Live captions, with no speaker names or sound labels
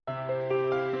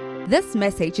This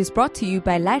message is brought to you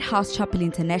by Lighthouse Chapel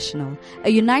International, a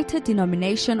united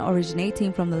denomination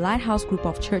originating from the Lighthouse Group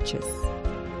of Churches.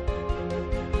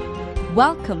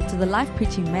 Welcome to the live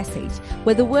preaching message,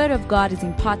 where the Word of God is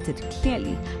imparted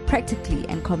clearly, practically,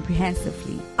 and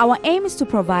comprehensively. Our aim is to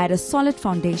provide a solid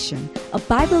foundation, a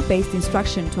Bible-based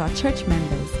instruction to our church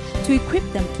members to equip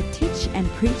them to teach and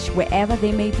preach wherever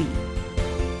they may be.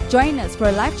 Join us for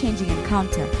a life-changing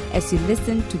encounter as you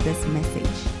listen to this message.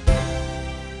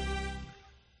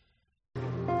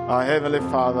 Our Heavenly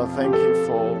Father, thank you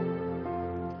for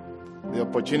the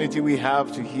opportunity we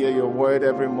have to hear your word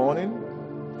every morning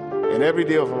and every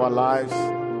day of our lives.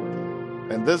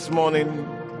 And this morning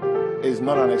is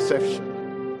not an exception.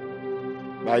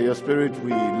 By your Spirit,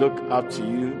 we look up to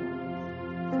you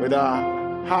with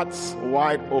our hearts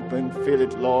wide open. Feel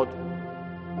it, Lord.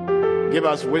 Give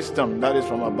us wisdom that is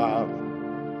from above.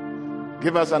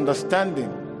 Give us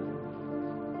understanding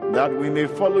that we may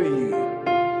follow you,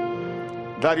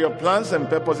 that your plans and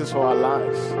purposes for our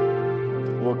lives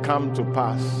will come to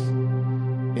pass.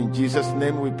 In Jesus'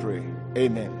 name we pray.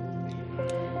 Amen.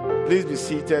 Please be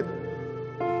seated.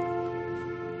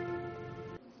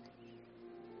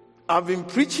 I've been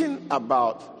preaching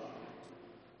about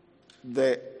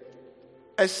the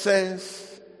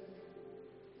essence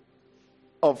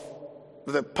of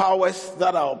the powers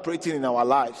that are operating in our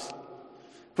lives,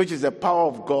 which is the power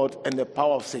of God and the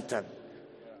power of Satan.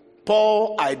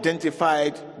 Paul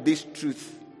identified this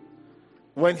truth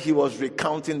when he was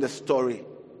recounting the story.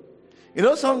 You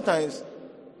know, sometimes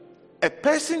a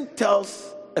person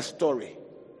tells a story,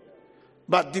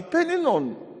 but depending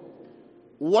on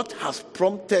what has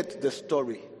prompted the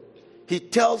story, he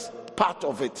tells part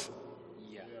of it.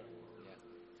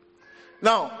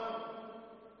 Now,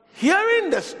 hearing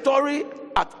the story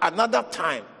at another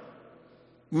time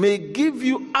may give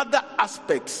you other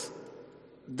aspects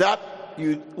that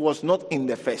you was not in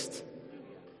the first,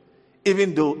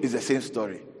 even though it's the same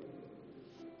story.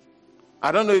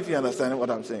 I don't know if you understand what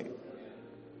I'm saying.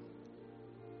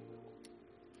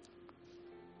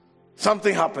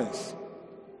 Something happens.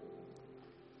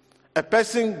 A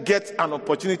person gets an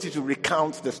opportunity to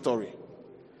recount the story.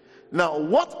 Now,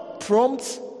 what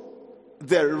prompts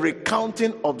the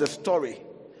recounting of the story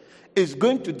is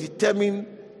going to determine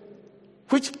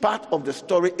which part of the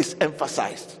story is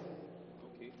emphasized.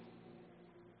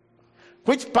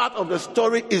 Which part of the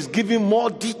story is giving more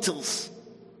details?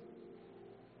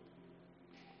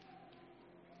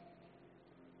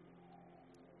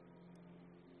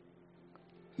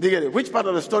 Do you get it? Which part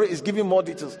of the story is giving more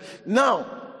details? Now,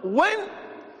 when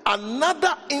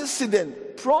another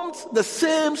incident prompts the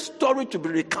same story to be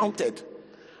recounted,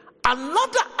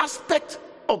 another aspect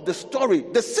of the story,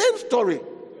 the same story,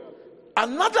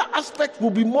 another aspect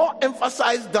will be more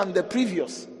emphasized than the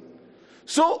previous.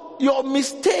 So your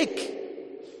mistake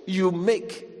you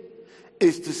make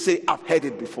is to say, I've heard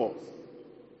it before.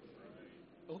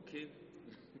 Okay.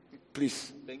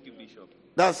 Please. Thank you, Bishop.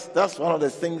 That's one of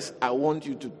the things I want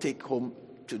you to take home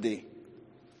today.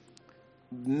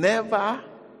 Never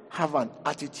have an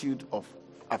attitude of,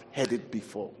 I've heard it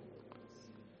before.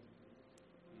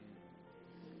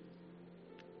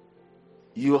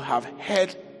 You have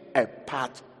heard a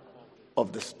part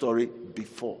of the story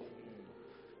before,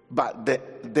 but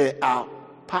there are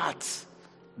parts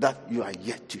that you are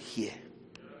yet to hear.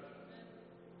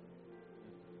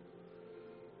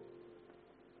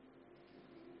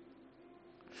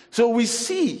 So we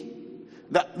see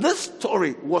that this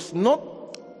story was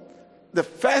not the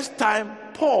first time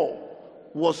Paul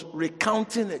was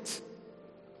recounting it.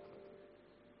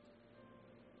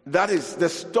 That is the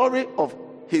story of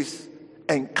his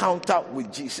encounter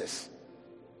with Jesus.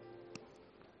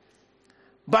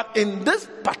 But in this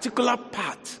particular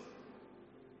part,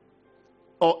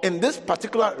 or in this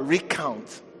particular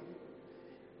recount,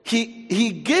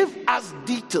 he gave us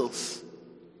details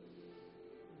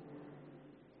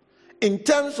in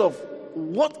terms of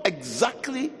what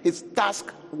exactly his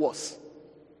task was,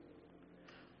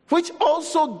 which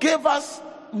also gave us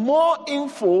more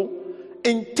info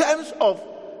in terms of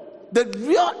the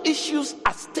real issues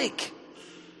at stake,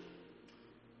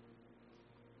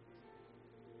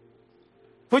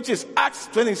 which is Acts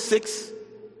 26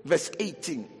 verse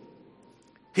 18.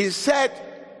 He said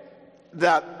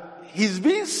that he's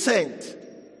being sent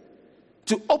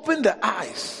to open the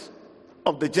eyes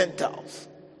of the Gentiles,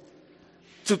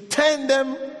 to turn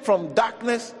them from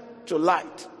darkness to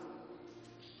light,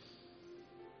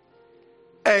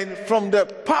 and from the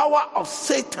power of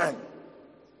Satan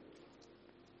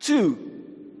to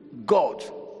God,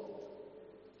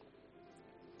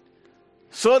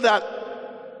 so that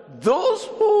those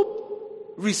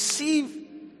who receive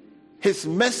his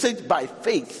message by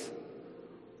faith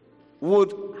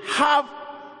would have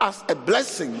as a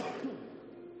blessing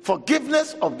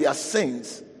forgiveness of their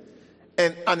sins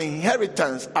and an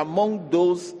inheritance among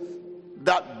those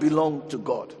that belong to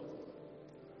God.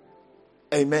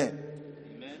 Amen.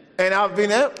 Amen. And I've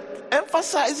been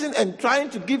emphasizing and trying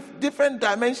to give different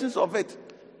dimensions of it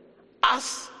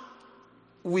as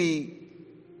we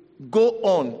go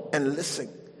on and listen.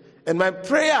 And my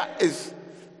prayer is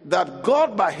that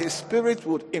God by his Spirit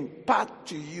would impart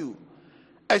to you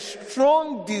a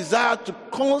strong desire to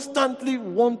constantly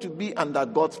want to be under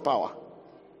God's power.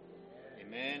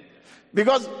 Amen.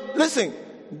 Because, listen,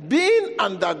 being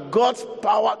under God's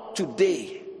power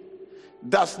today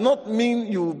does not mean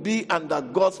you will be under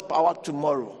God's power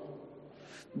tomorrow.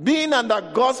 Being under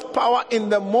God's power in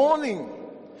the morning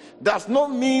does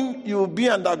not mean you will be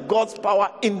under God's power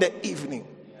in the evening.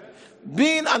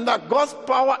 Being under God's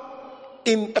power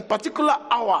in a particular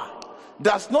hour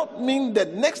does not mean the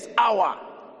next hour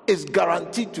is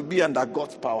guaranteed to be under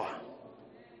God's power.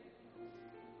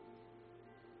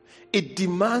 It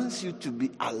demands you to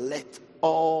be alert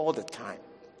all the time.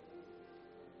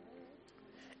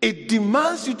 It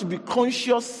demands you to be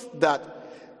conscious that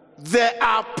there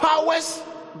are powers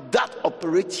that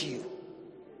operate you.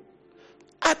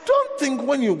 I don't think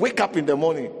when you wake up in the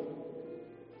morning,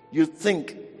 you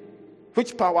think,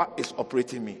 which power is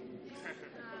operating me?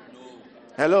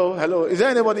 Hello. Is there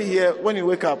anybody here when you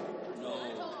wake up? No.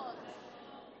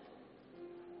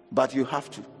 But you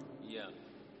have to. Yeah.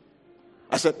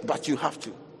 I said, but you have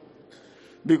to.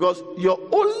 Because your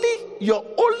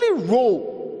only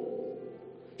role,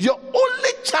 your only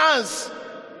chance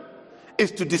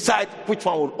is to decide which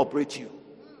one will operate you.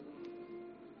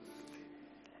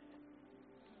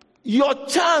 Your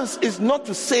chance is not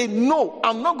to say, no,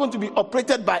 I'm not going to be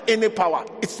operated by any power.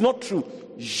 It's not true.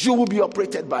 You will be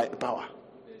operated by a power.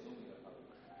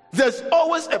 There's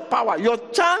always a power. Your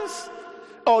chance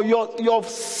or your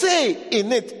say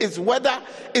in it is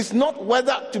not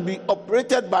whether to be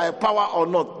operated by a power or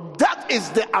not. That is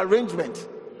the arrangement.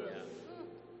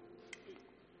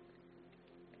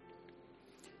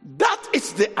 That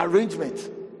is the arrangement.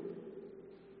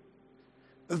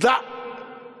 That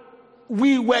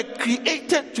we were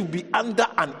created to be under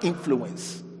an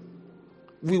influence.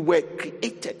 We were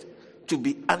created to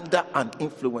be under an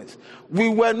influence. We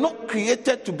were not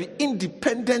created to be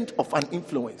independent of an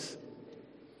influence.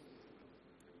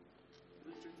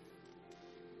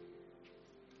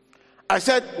 I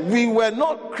said we were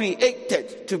not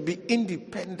created to be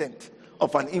independent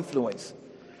of an influence.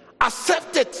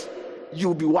 Accept it,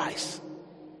 you'll be wise.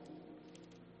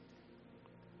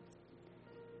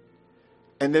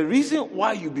 And the reason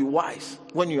why you'll be wise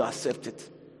when you accept it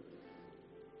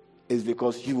is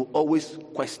because you will always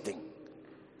question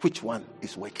which one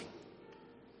is working.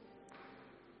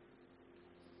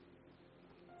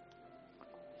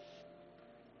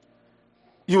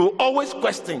 You will always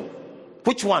question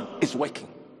which one is working.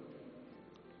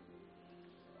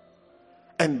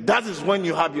 And that is when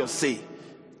you have your say.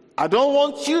 I don't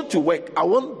want you to work. I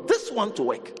want this one to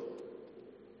work.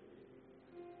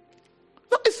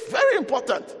 No, it's very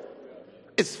important.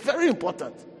 It's very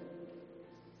important.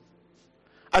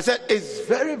 I said it's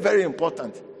very, very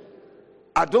important.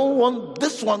 I don't want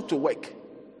this one to work.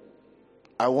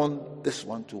 I want this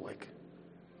one to work.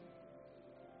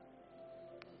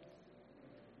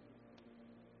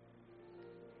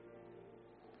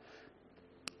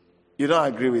 You don't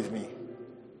agree with me?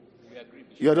 We agree,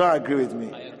 Bishop. You don't agree with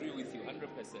me? I agree with you 100%.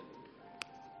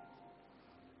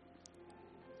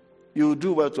 You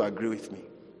do well to agree with me.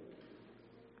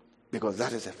 Because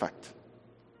that is a fact.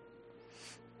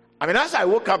 I mean, as I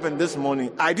woke up in this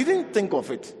morning, I didn't think of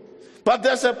it. But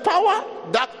there's a power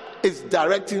that is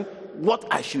directing what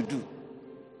I should do.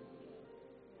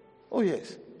 Oh,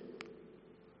 yes.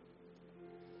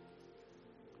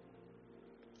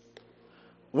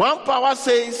 One power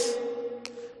says,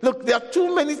 look, there are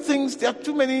too many things, there are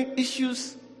too many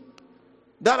issues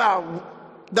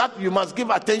that you must give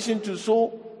attention to.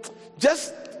 So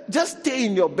just stay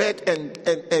in your bed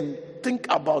and think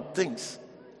about things.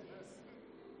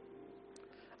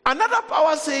 Another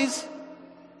power says,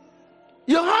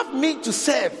 you have me to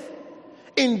serve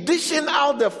in dishing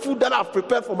out the food that I've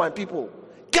prepared for my people.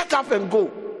 Get up and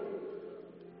go.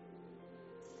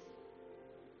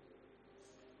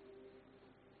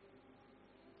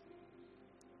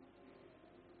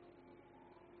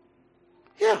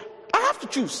 Yeah, I have to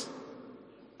choose.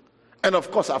 And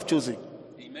of course, I've chosen.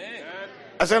 Amen.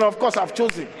 I said, of course, I've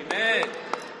chosen. Amen.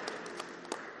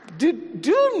 Do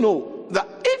you know that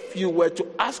if you were to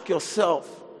ask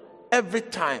yourself every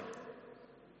time,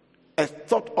 a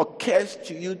thought occurs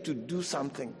to you to do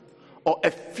something, or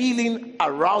a feeling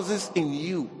arouses in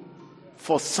you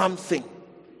for something,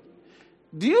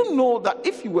 do you know that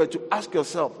if you were to ask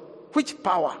yourself, which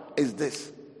power is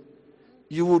this?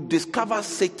 You will discover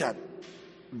Satan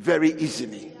very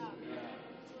easily.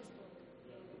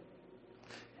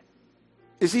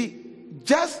 You see,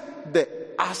 just the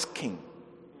asking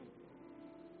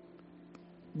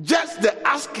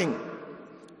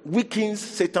weakens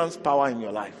Satan's power in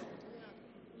your life.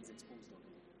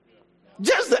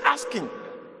 Just the asking.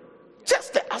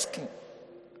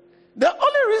 The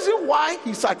only reason why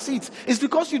he succeeds is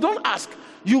because you don't ask.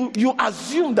 You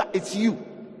assume that it's you,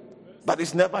 but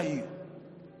it's never you.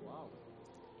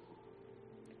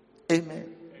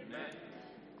 Amen.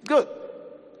 Good.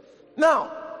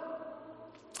 Now,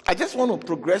 I just want to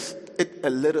progress it a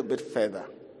little bit further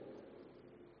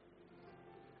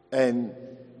and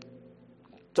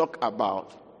talk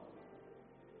about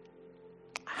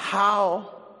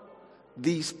how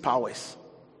these powers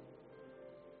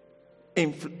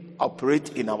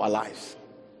operate in our lives.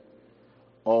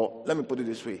 Or let me put it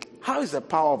this way: how is the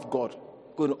power of God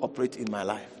going to operate in my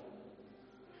life?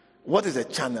 What is the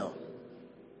channel?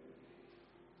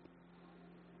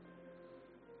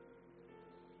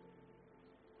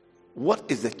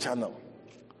 What is the channel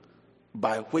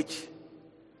by which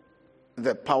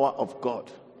the power of God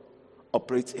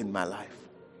operates in my life?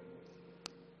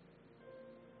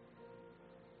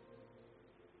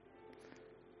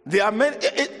 There are many,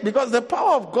 because the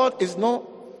power of God is not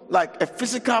like a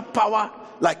physical power,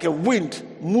 like a wind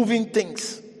moving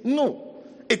things. No,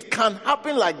 it can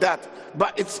happen like that,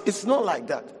 but it's not like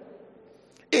that.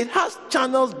 It has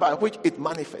channels by which it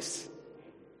manifests.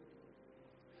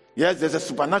 Yes, there's a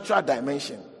supernatural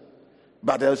dimension,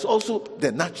 but there's also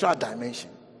the natural dimension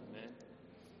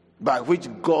by which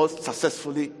God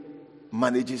successfully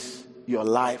manages your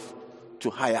life to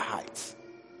higher heights.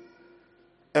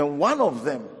 And one of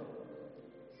them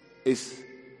is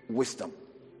wisdom.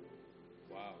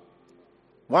 Wow.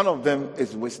 One of them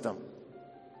is wisdom.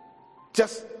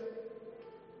 Just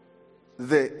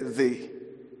the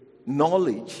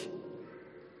knowledge,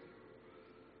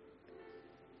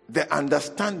 the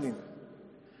understanding,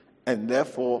 and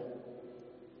therefore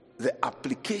the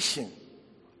application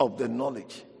of the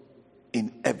knowledge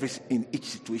in each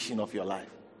situation of your life.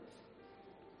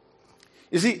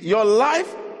 You see, your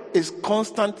life is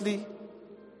constantly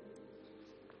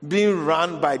being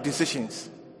run by decisions,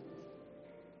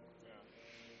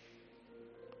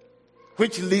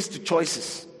 which leads to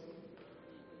choices.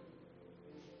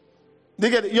 You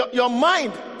get it? Your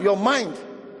mind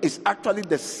is actually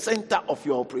the center of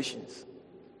your operations,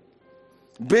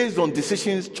 based on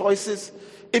decisions, choices.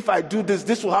 If I do this,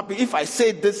 this will happen. If I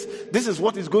say this, this is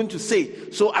what it's going to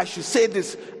say, so I should say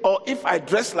this. Or if I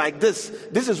dress like this,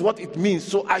 this is what it means,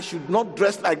 so I should not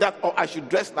dress like that, or I should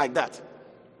dress like that.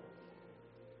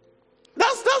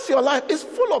 That's your life. It's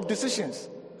full of decisions.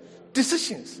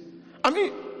 I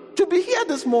mean, to be here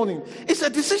this morning, it's a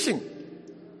decision.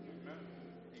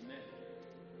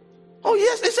 Oh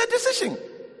yes, it's a decision.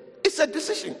 It's a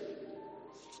decision.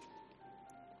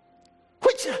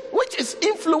 Which is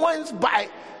influenced by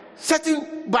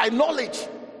knowledge.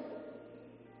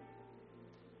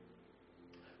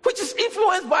 Which is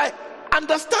influenced by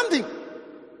understanding.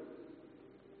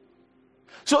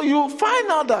 So you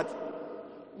find out that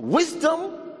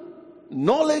wisdom,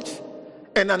 knowledge,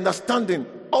 and understanding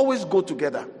always go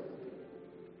together.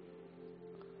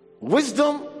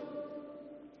 Wisdom,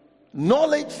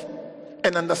 knowledge,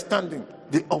 and understanding,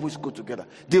 they always go together.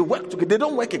 They work together. They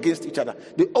don't work against each other.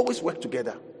 They always work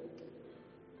together.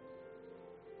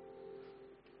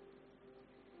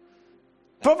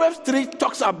 Proverbs 3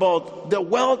 talks about the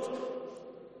world,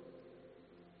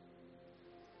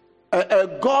 a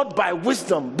God by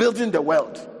wisdom building the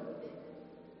world.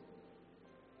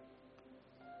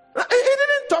 It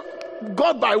didn't talk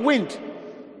God by wind.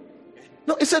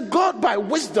 No, it's a God by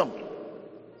wisdom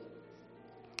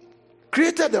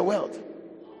created the world.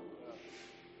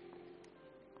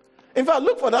 In fact,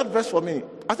 look for that verse for me.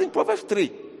 I think Proverbs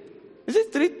 3. Is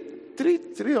it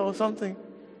 3 or something?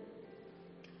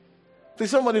 Please,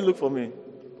 somebody look for me.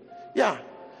 Yeah.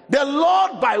 The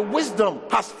Lord by wisdom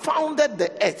has founded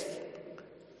the earth.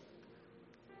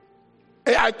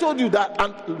 I told you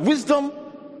that wisdom,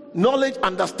 knowledge,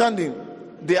 understanding,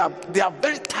 they are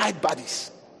very tight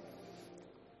buddies.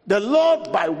 The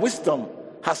Lord by wisdom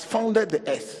has founded the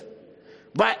earth.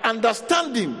 By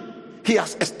understanding, he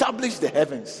has established the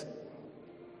heavens.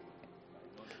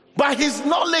 By his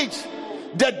knowledge,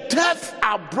 the depths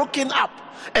are broken up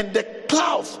and the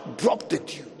clouds drop the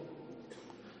dew.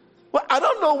 Well, I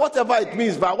don't know whatever it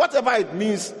means, but whatever it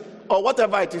means or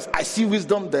whatever it is, I see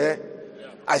wisdom there,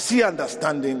 I see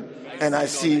understanding, and I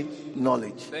see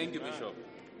knowledge. Thank you, Bishop.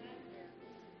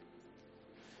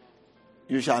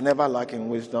 You shall never lack in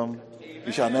wisdom,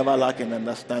 you shall never lack in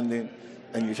understanding,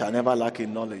 and you shall never lack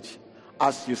in knowledge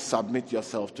as you submit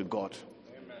yourself to God.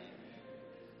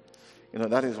 You know,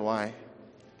 that is why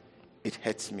it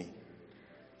hurts me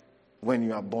when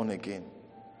you are born again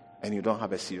and you don't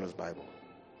have a serious Bible.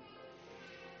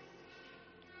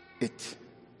 It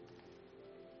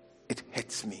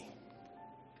hurts me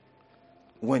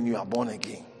when you are born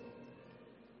again.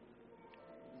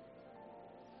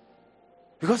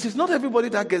 Because it's not everybody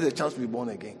that gets a chance to be born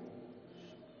again.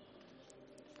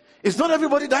 It's not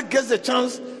everybody that gets a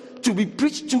chance to be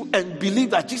preached to and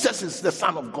believe that Jesus is the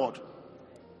Son of God.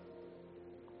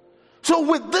 So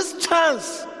with this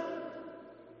chance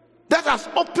that has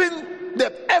opened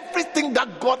everything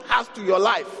that God has to your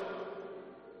life,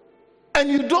 and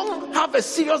you don't have a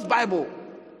serious Bible,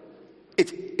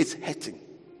 it's hurting.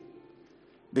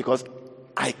 Because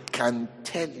I can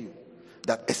tell you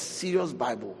that a serious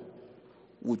Bible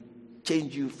would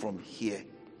change you from here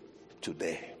to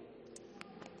there.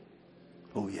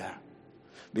 Oh yeah.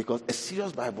 Because a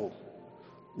serious Bible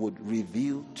would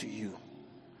reveal to you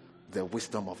the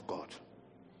wisdom of God.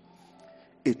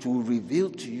 It will reveal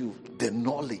to you the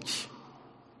knowledge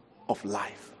of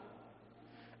life.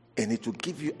 And it will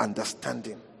give you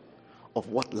understanding of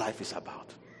what life is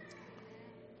about.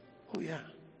 Oh yeah.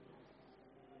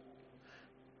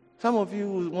 Some of you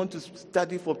who want to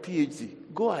study for PhD,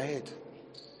 go ahead.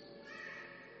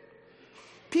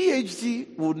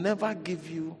 PhD will never give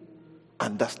you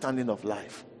understanding of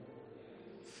life.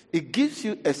 It gives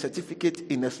you a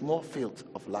certificate in a small field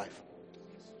of life,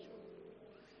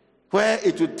 where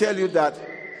it will tell you that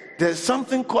there's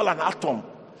something called an atom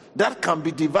that can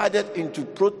be divided into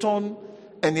proton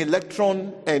and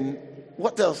electron and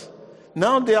what else?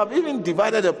 Now they have even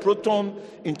divided a proton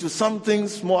into something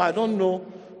small. I don't know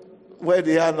where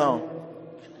they are now,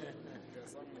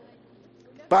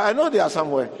 but I know they are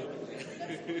somewhere.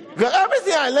 Because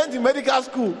everything I learned in medical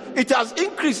school, it has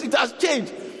increased, it has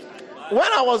changed.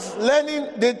 When I was learning,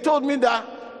 they told me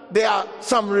that there are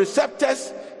some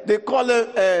receptors, they call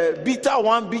it beta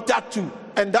 1, beta 2,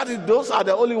 and those are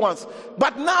the only ones.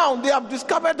 But now they have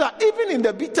discovered that even in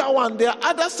the beta 1, there are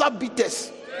other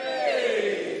sub-betas.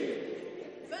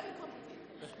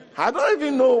 I don't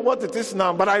even know what it is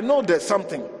now, but I know there's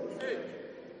something.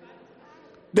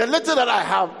 The little that I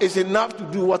have is enough to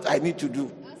do what I need to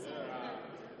do.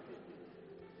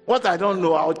 What I don't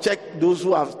know, I'll check those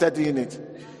who are studying it.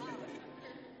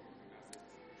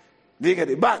 Do you get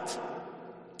it? But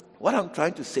what I'm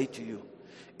trying to say to you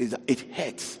is that it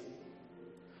hurts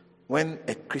when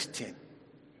a Christian,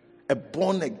 a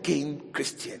born-again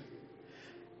Christian,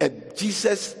 a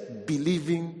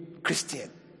Jesus-believing Christian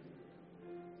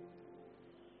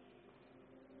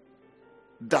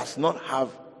does not have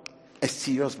a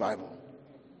serious Bible.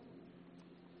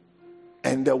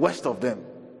 And the worst of them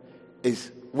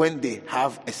is when they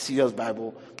have a serious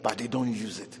Bible, but they don't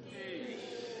use it.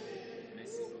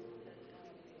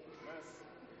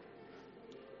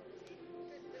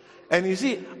 And you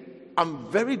see, I'm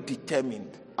very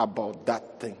determined about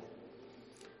that thing.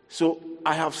 So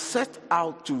I have set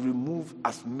out to remove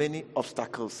as many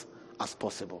obstacles as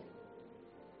possible.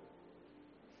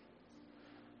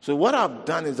 So what I've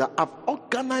done is that I've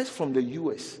organized from the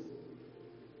US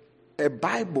a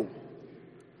Bible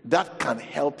that can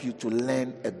help you to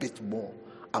learn a bit more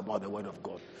about the Word of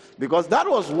God. Because that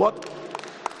was what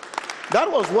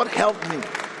helped me.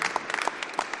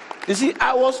 You see,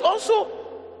 I was also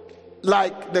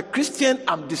like the Christian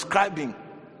I'm describing,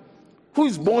 who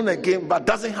is born again but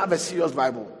doesn't have a serious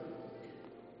Bible.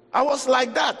 I was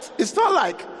like that. It's not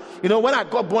like, when I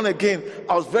got born again,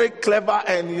 I was very clever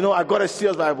and, I got a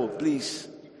serious Bible. Please.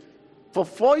 For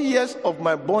 4 years of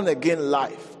my born again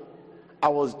life, I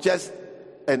was just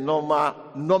a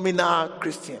nominal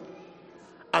Christian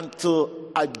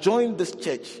until I joined this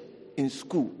church in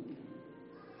school,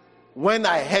 when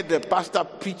I heard the pastor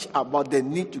preach about the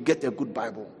need to get a good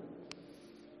Bible.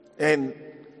 And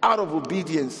out of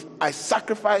obedience, I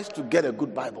sacrificed to get a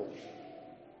good Bible.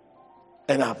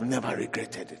 And I've never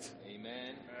regretted it.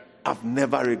 Amen. I've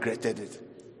never regretted it.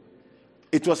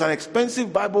 It was an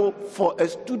expensive Bible for a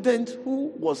student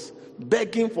who was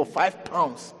begging for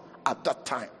 £5 at that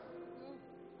time.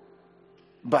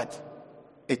 But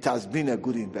it has been a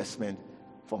good investment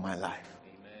for my life.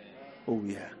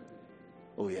 Amen.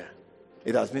 Oh yeah.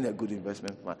 It has been a good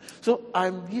investment for my life. So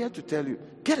I'm here to tell you,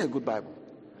 get a good Bible.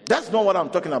 That's not what I'm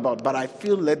talking about, but I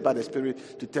feel led by the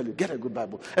Spirit to tell you, get a good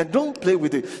Bible. And don't play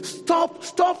with it. Stop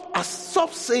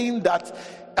saying that,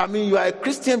 you are a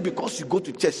Christian because you go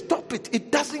to church. Stop it.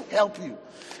 It doesn't help you.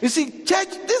 You see, church,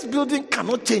 this building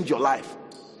cannot change your life.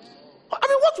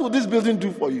 What will this building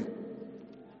do for you?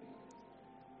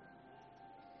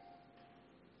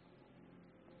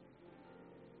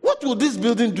 What will this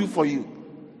building do for you?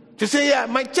 To say, yeah,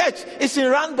 my church is in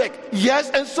Randbeck. Yes,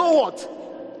 and so what?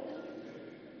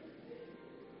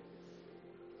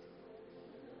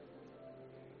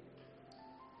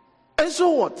 And so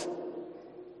what?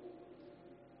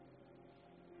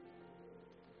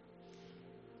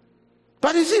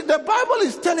 But you see, the Bible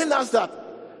is telling us that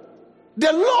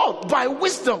the Lord, by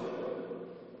wisdom,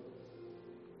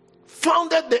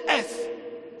 founded the earth,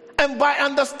 and by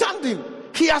understanding,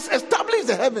 he has established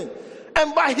the heaven,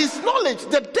 and by his knowledge,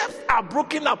 the depths are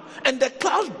broken up, and the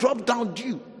clouds drop down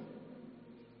dew.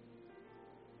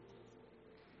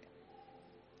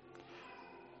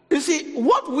 You see,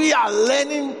 what we are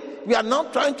learning, we are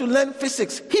not trying to learn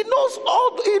physics. He knows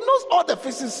all the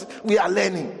physics we are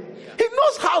learning. He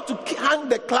knows how to hang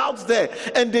the clouds there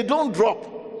and they don't drop.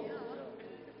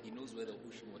 He knows where the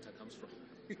ocean water comes from.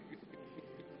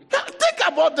 Think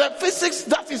about the physics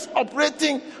that is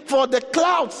operating for the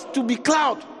clouds to be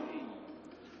cloud,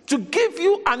 to give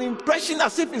you an impression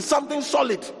as if it's something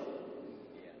solid.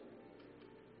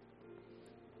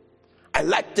 I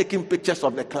like taking pictures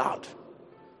of the cloud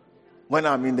when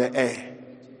I'm in the air,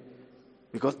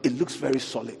 because it looks very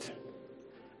solid,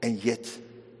 and yet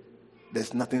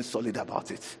there's nothing solid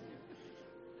about it.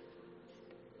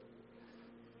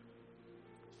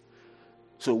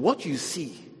 So what you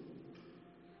see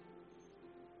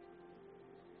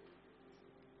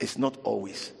is not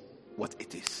always what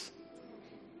it is.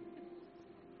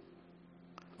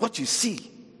 What you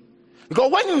see, because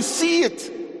when you see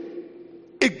it,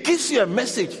 it gives you a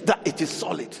message that it is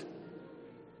solid.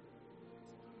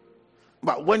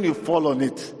 But when you fall on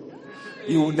it,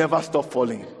 you will never stop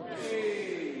falling.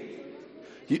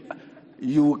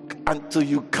 You until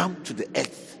you come to the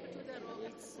earth,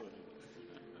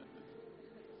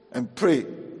 and pray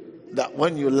that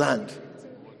when you land,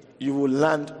 you will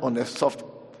land on a soft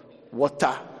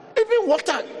water. Even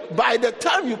water, by the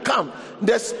time you come,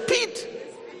 the speed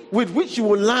with which you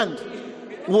will land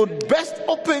will burst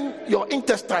open your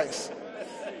intestines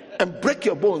and break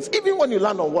your bones, even when you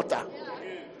land on water.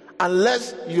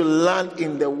 Unless you land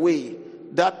in the way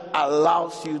that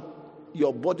allows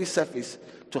your body surface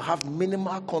to have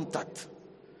minimal contact,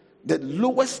 the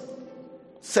lowest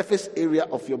surface area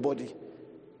of your body,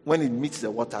 when it meets the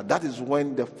water, that is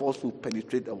when the force will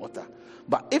penetrate the water.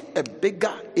 But if a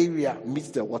bigger area meets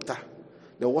the water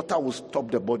will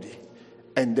stop the body,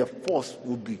 and the force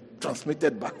will be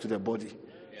transmitted back to the body,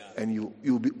 and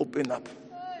you'll be opened up.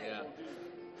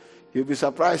 You'll be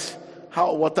surprised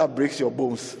how water breaks your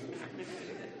bones,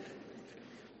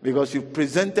 because you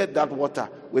presented that water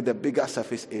with a bigger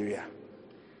surface area.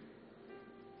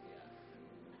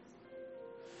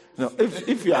 Now,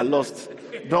 if you are lost,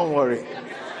 don't worry.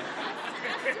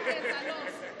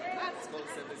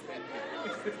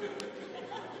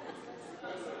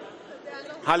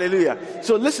 Hallelujah.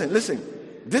 So listen.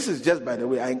 This is just, by the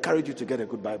way, I encourage you to get a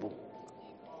good Bible.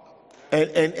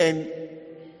 And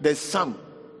there's some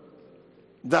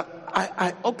that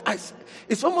I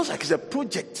it's almost like it's a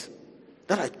project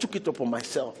that I took it upon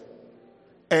myself.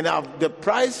 And the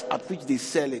price at which they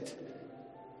sell it,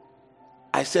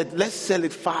 I said, let's sell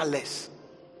it far less.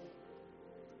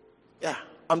 Yeah,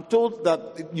 I'm told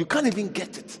that you can't even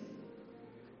get it.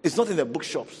 It's not in the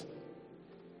bookshops.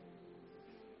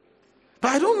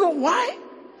 But I don't know why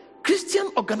Christian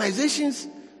organizations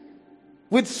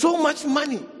with so much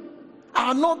money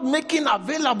are not making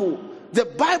available the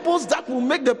Bibles that will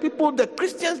make the people the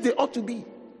Christians they ought to be.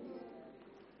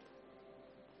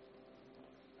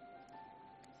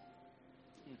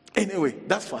 Anyway,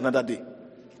 that's for another day.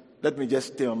 Let me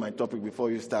just stay on my topic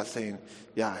before you start saying,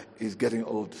 yeah, he's getting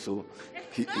old, so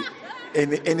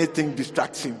anything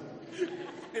distracts him.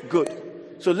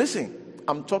 Good. So listen,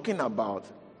 I'm talking about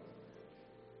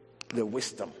the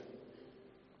wisdom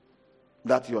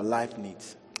that your life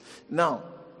needs. Now,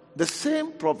 the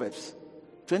same Proverbs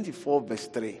 24 verse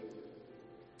 3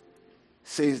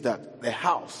 says that the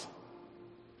house,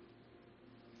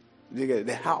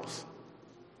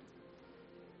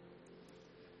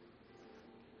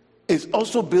 is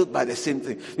also built by the same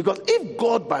thing. Because if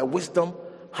God by wisdom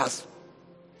has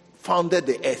founded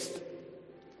the earth,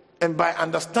 and by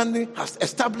understanding has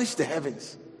established the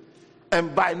heavens,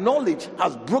 and by knowledge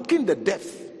has broken the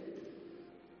depth,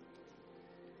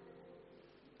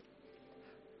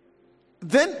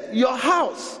 then your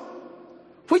house,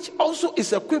 which also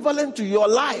is equivalent to your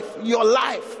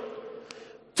life,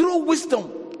 through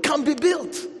wisdom can be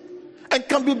built, and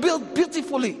can be built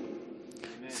beautifully.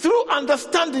 Amen. Through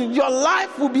understanding, your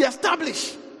life will be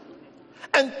established,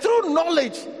 and through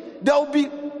knowledge, there will be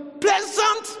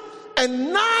pleasant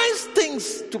and nice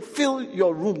things to fill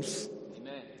your rooms.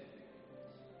 Amen.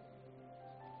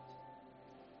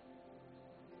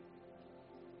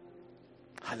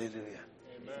 Hallelujah.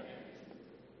 Amen.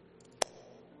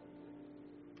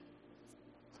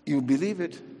 You believe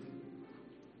it,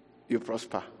 you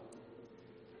prosper.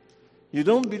 You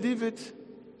don't believe it,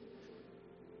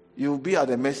 you'll be at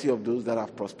the mercy of those that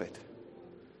have prospered.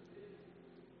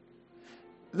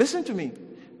 Listen to me.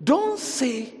 Don't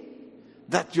say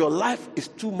that your life is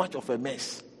too much of a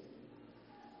mess,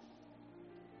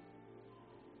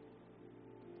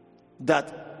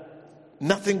 that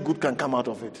nothing good can come out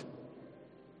of it.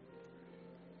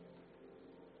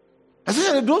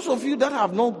 Especially those of you that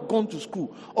have not gone to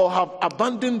school or have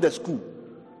abandoned the school.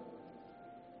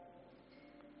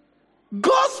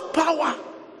 God's power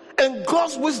and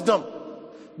God's wisdom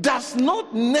does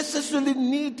not necessarily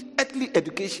need earthly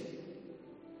education.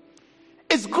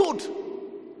 It's good,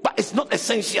 but it's not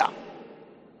essential.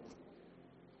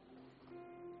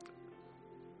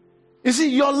 You see,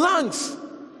 your lungs,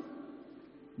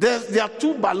 there are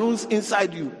two balloons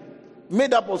inside you,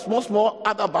 made up of small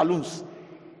other balloons.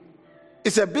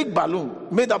 It's a big balloon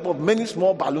made up of many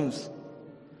small balloons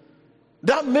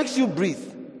that makes you breathe.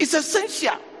 It's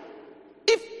essential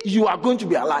if you are going to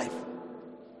be alive.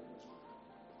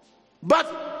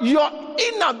 But your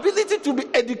inability to be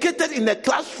educated in a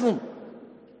classroom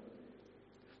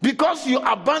because you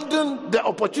abandon the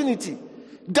opportunity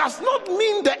does not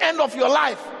mean the end of your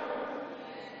life.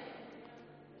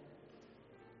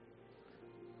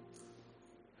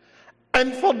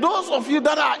 And for those of you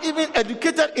that are even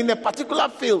educated in a particular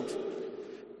field,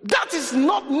 that is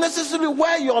not necessarily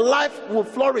where your life will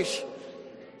flourish.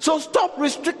 So stop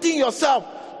restricting yourself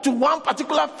to one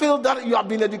particular field that you have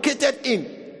been educated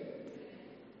in.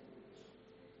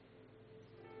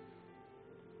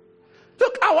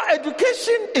 Look, our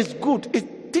education is good.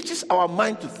 It teaches our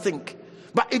mind to think.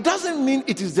 But it doesn't mean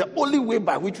it is the only way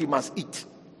by which we must eat.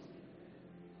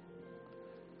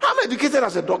 I'm educated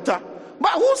as a doctor.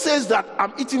 But who says that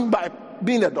I'm eating by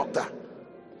being a doctor?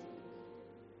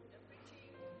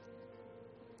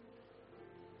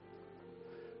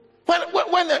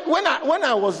 When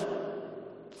I was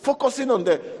focusing on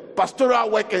the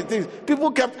pastoral work and things, people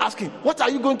kept asking, what are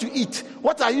you going to eat?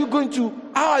 How are you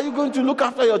going to look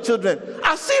after your children?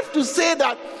 As if to say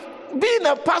that being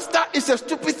a pastor is a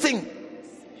stupid thing.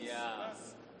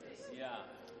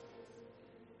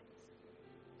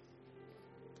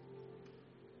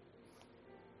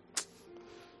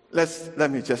 Let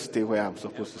me just stay where I'm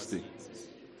supposed to stay.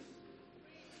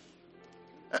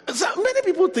 So many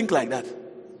people think like that.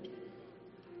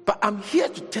 But I'm here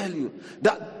to tell you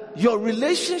that your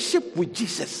relationship with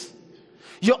Jesus,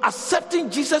 your accepting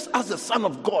Jesus as the Son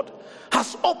of God,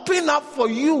 has opened up for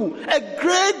you a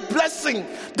great blessing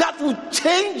that will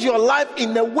change your life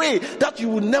in a way that you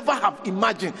would never have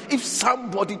imagined if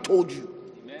somebody told you.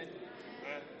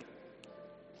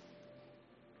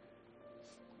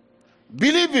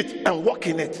 Believe it and walk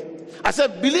in it. I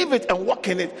said, believe it and walk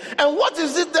in it. And what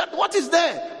is it that? What is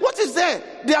there? What is there?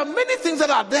 There are many things that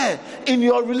are there in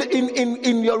your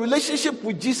relationship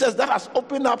with Jesus that has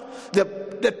opened up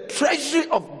the treasury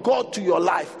of God to your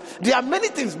life. There are many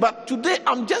things, but today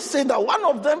I'm just saying that one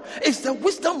of them is the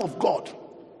wisdom of God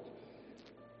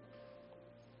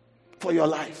for your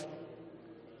life.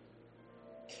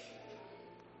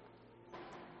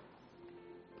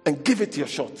 And give it your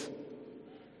shot.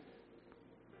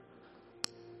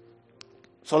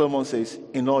 Solomon says,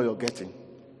 in all you're getting,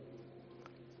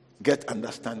 get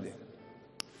understanding.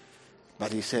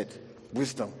 But he said,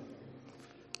 wisdom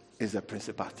is the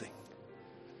principal thing.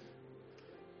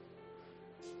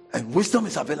 And wisdom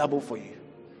is available for you.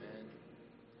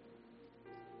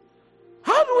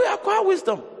 How do we acquire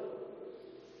wisdom?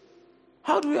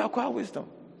 How do we acquire wisdom?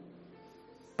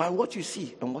 By what you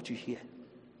see and what you hear.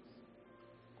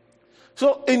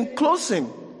 So in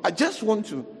closing, I just want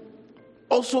to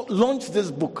also launch this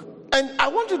book, and I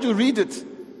want you to read it.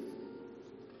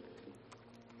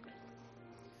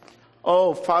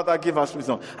 Oh, Father, give us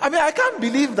wisdom. I mean, I can't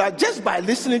believe that just by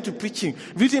listening to preaching,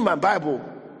 reading my Bible,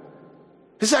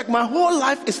 it's like my whole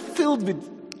life is filled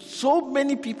with so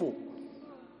many people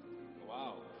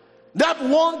that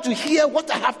want to hear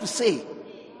what I have to say.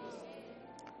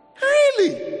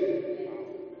 Really?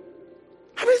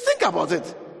 I mean, think about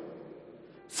it.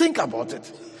 Think about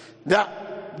it.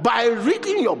 That by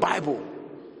reading your Bible,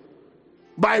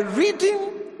 by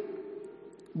reading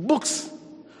books,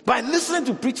 by listening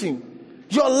to preaching,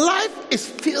 your life is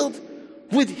filled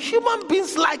with human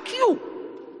beings like you,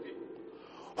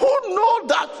 who know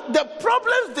that the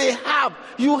problems they have,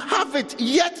 you have it,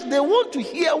 yet they want to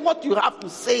hear what you have to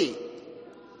say.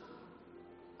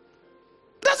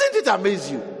 Doesn't it amaze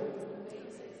you?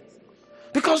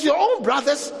 Because your own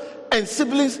brothers and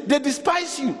siblings, they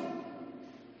despise you.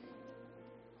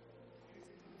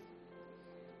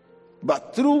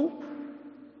 But through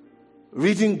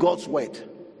reading God's word,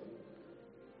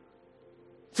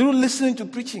 through listening to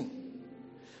preaching,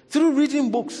 through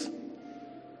reading books,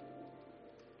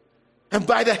 and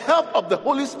by the help of the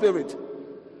Holy Spirit,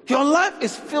 your life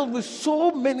is filled with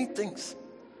so many things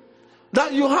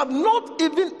that you have not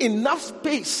even enough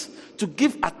space to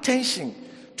give attention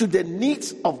to the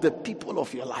needs of the people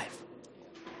of your life.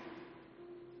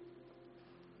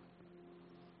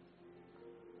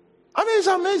 I mean, it's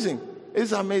amazing.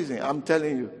 It's amazing. I'm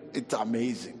telling you, it's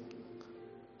amazing.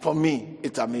 For me,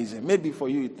 it's amazing. Maybe for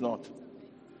you, it's not.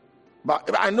 But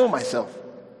I know myself.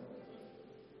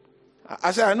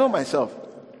 I say, I know myself.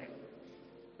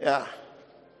 Yeah.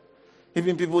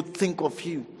 Even people think of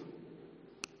you.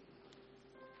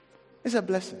 It's a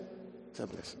blessing. It's a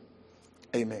blessing.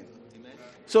 Amen. Amen.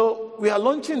 So we are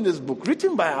launching this book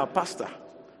written by our pastor,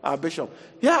 our bishop.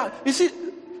 Yeah, you see,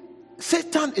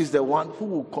 Satan is the one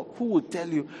who will tell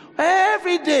you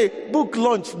every day, book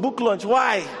launch.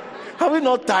 Why? Are we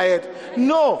not tired?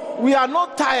 No, we are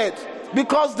not tired,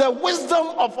 because the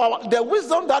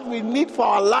wisdom that we need for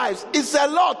our lives is a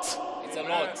lot.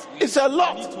 It's a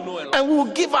lot. Need to know a lot. And we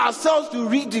will give ourselves to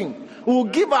reading. We will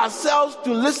give ourselves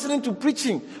to listening to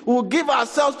preaching. We will give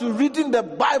ourselves to reading the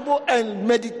Bible and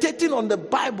meditating on the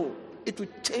Bible. It will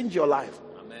change your life.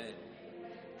 Amen.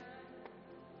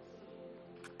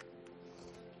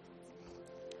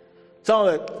 Some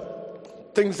of the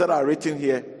things that are written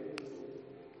here,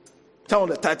 some of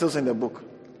the titles in the book.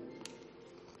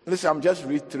 Listen, I'm just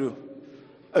read through.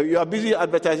 You are busy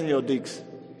advertising your digs.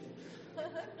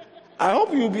 I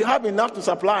hope you will have enough to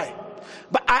supply.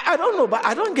 But I don't know, but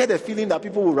I don't get a feeling that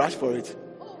people will rush for it.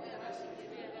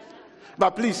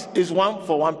 But please, it's one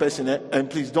for one person, and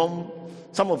please don't,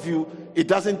 some of you, it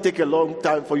doesn't take a long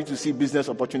time for you to see business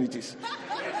opportunities.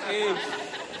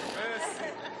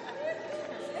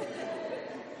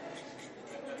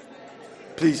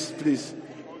 Please,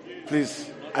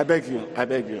 I beg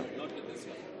you.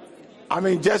 I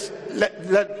mean, just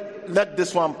let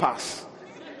this one pass.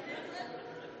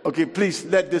 Okay, please,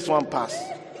 let this one pass.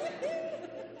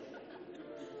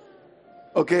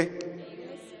 Okay?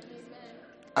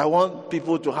 I want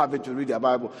people to have it to read their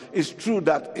Bible. It's true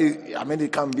that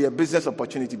it can be a business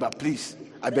opportunity, but please,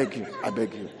 I beg you.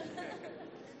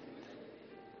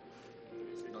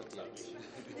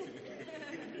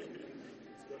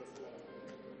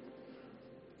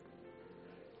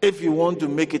 If you want to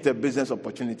make it a business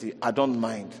opportunity, I don't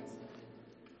mind.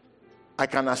 I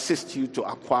can assist you to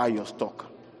acquire your stock.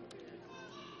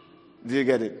 Do you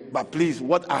get it? But please,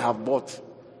 what I have bought,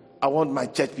 I want my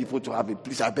church people to have it.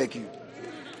 Please, I beg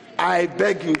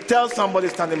you. Tell somebody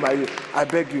standing by you. I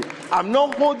beg you. I'm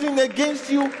not holding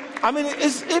against you. I mean,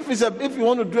 if you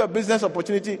want to do a business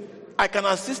opportunity, I can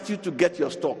assist you to get your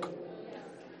stock.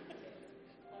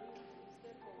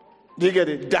 Do you get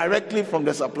it? Directly from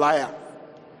the supplier.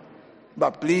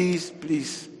 But please,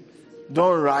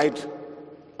 don't ride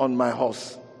on my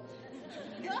horse.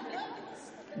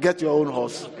 Get your own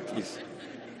horse,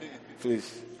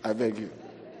 please. I beg you.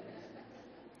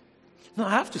 No,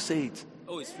 I have to say it.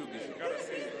 Oh, it's true, Bishop.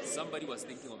 Somebody was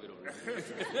thinking of it already.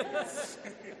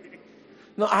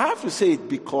 No, I have to say it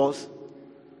because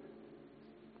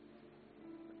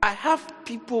I have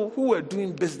people who are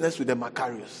doing business with the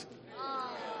Macarius.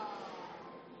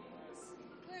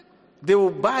 They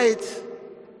will buy it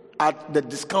at the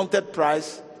discounted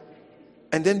price,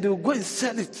 and then they will go and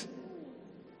sell it.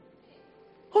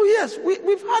 Oh yes,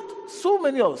 we've had so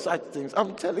many of such things.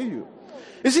 I'm telling you.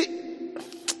 You see,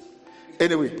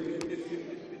 anyway,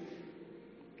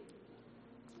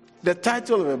 the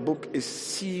title of the book is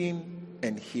Seeing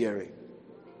and Hearing.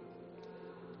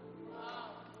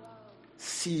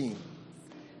 Seeing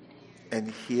and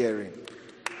hearing.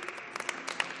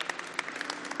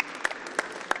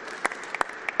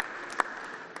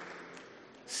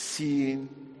 Seeing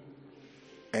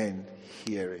and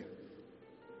hearing.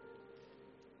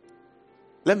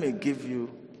 Let me give you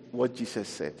what Jesus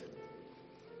said.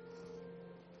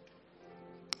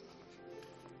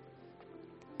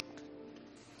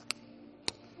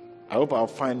 I hope I'll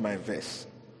find my verse.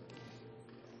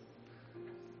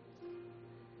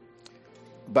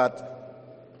 But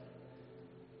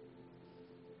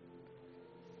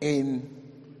in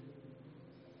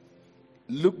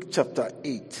Luke chapter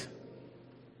 8,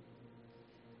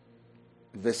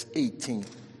 verse 18.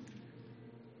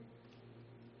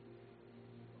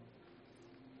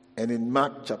 And in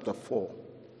Mark chapter 4,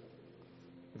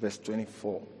 verse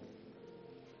 24.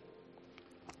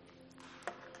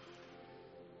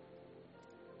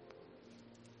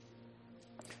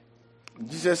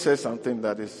 Jesus said something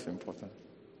that is important.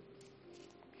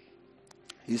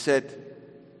 He said,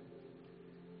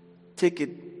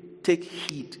 take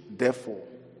heed, therefore,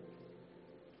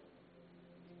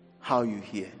 how you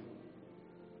hear.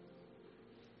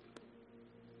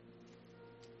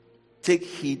 Take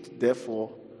heed,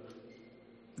 therefore.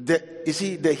 You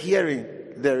see, the hearing,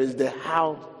 there is the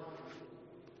how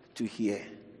to hear.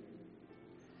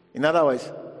 In other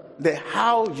words, the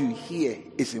how you hear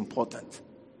is important.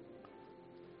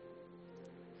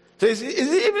 So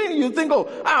even you think,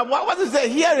 what is the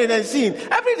hearing and seeing?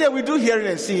 Every day we do hearing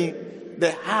and seeing.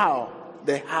 The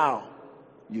how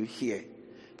you hear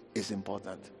is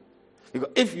important. Because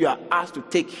if you are asked to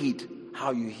take heed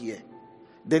how you hear,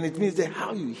 then it means the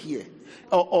how you hear.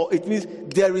 Or it means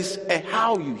there is a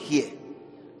how you hear.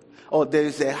 Or there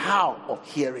is a how of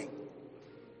hearing.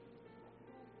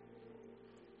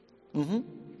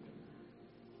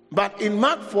 But in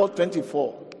Mark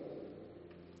 4:24,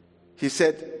 he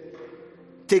said,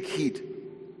 take heed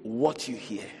what you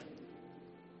hear.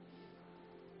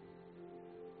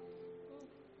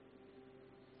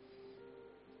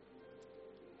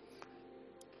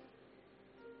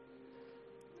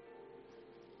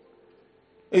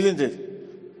 Isn't it?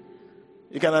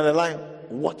 You can underline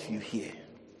what you hear.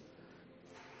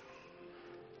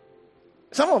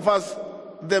 Some of us,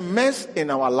 the mess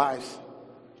in our lives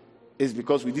is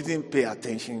because we didn't pay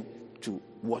attention to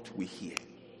what we hear.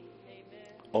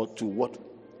 Or to what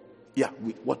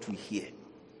we hear.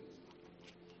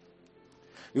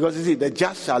 Because you see, the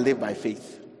just shall live by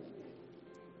faith.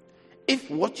 If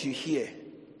what you hear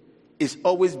is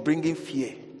always bringing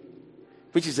fear,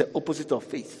 which is the opposite of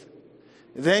faith,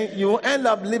 then you will end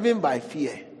up living by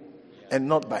fear and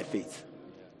not by faith.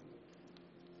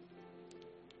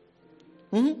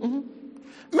 You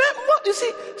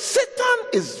see, Satan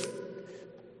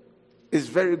is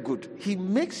very good. He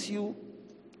makes you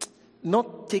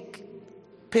not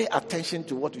pay attention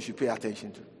to what we should pay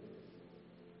attention to.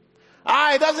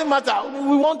 It doesn't matter.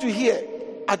 We want to hear.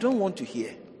 I don't want to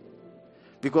hear.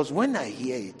 Because when I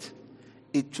hear it,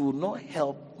 it will not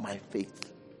help my faith.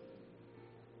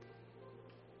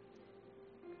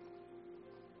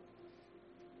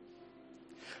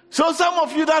 So some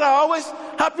of you that are always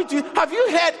happy to, have you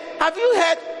heard?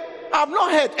 I've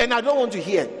not heard and I don't want to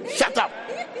hear. Shut up.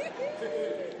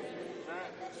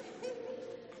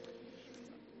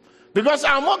 Because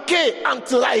I'm okay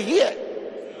until I hear.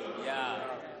 Yeah.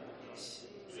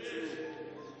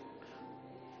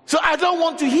 So I don't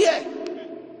want to hear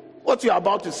what you're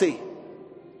about to say.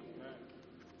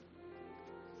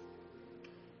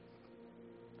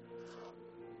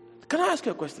 Can I ask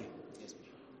you a question?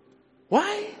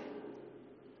 Why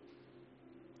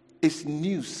is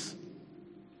news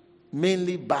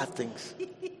mainly bad things?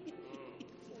 It's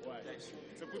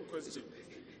a good question.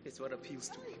 It's what appeals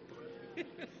to people.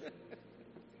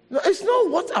 No, it's not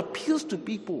what appeals to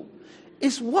people.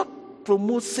 It's what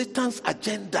promotes Satan's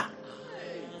agenda.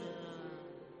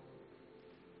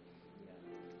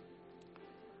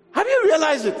 Have you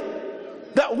realized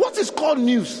it? That what is called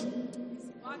news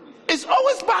is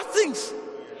always bad things.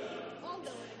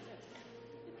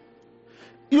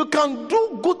 You can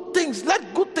do good things,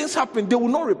 let good things happen, they will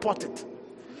not report it.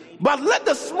 But let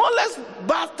the smallest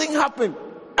bad thing happen,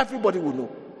 everybody will know.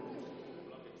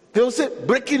 They will say,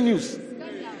 breaking news.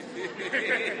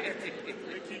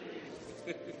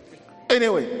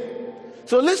 Anyway,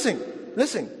 so listen.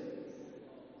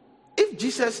 If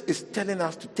Jesus is telling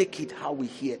us to take it how we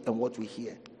hear and what we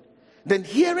hear, then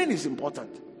hearing is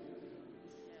important.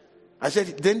 I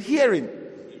said, then hearing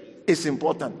is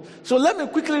important. So let me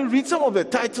quickly read some of the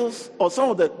titles or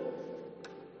some of the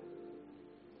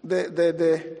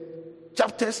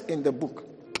chapters in the book.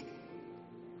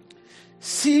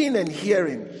 Seeing and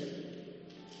hearing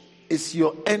is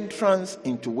your entrance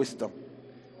into wisdom.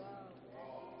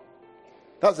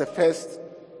 That's the first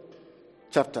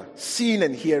chapter. Seeing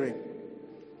and hearing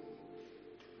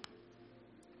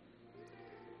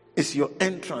is your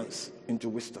entrance into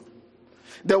wisdom.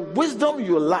 The wisdom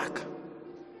you lack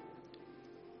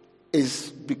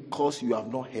is because you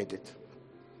have not heard it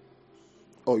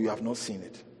or you have not seen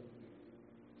it.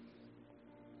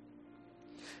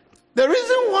 The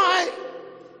reason why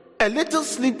a little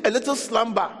sleep, a little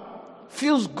slumber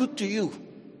feels good to you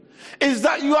is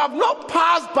that you have not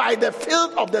passed by the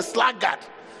field of the sluggard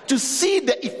to see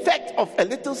the effect of a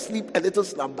little sleep, a little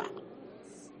slumber.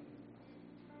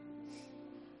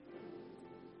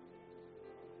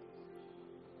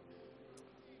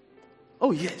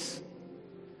 Oh, yes.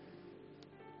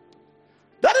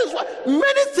 That is why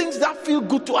many things that feel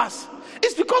good to us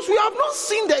is because we have not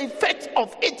seen the effect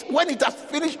of it when it has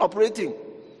finished operating.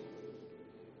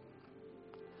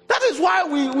 That is why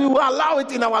we will allow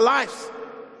it in our lives.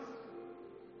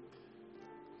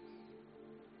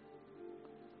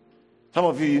 Some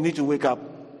of you need to wake up.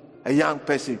 A young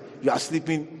person, you are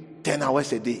sleeping 10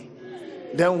 hours a day.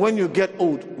 Then when you get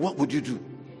old, what would you do?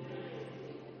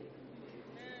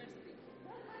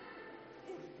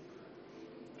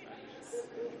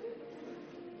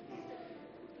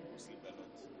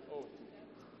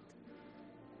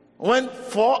 When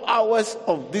 4 hours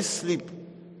of this sleep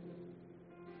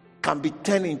can be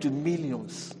turned into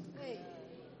millions.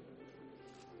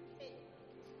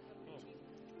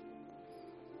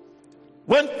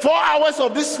 When 4 hours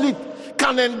of this sleep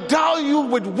can endow you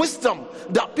with wisdom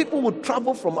that people would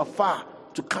travel from afar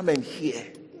to come and hear.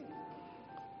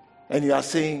 And you are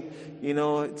saying,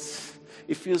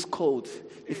 it feels cold.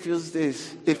 It feels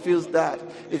this. It feels that.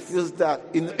 It feels that.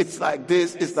 It's like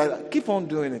this. It's like that. Keep on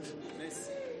doing it.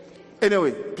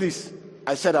 Anyway, please.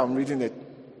 I said I'm reading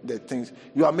the things.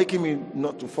 You are making me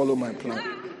not to follow my plan.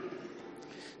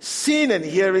 Seeing and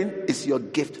hearing is your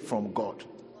gift from God.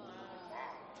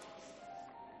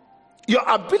 Your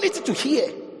ability to hear.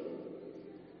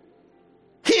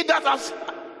 He that has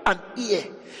an ear,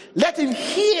 let him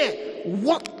hear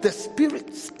what the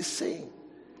Spirit is saying.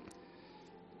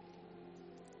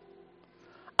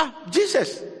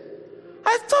 Jesus,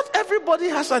 I thought everybody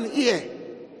has an ear.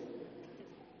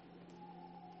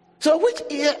 So which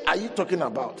ear are you talking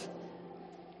about?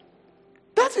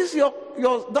 That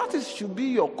is should be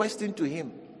your question to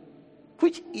him.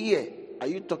 Which ear are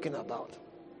you talking about?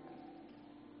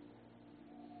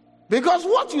 Because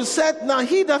what you said, now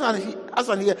he that has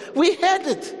an ear, we heard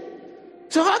it.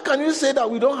 So how can you say that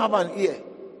we don't have an ear?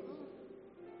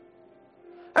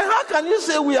 And how can you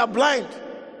say we are blind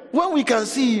when we can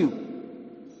see you?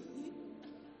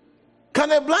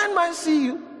 Can a blind man see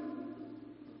you?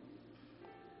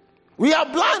 We are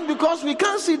blind because we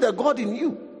can't see the God in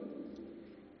you.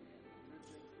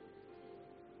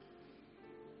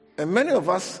 And many of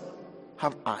us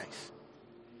have eyes,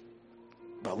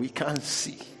 but we can't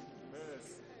see.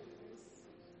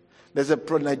 There's a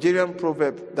Nigerian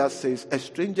proverb that says, a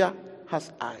stranger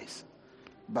has eyes,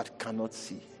 but cannot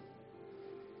see.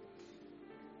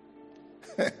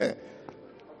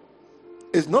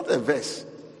 It's not a verse,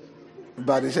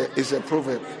 but it's a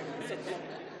proverb.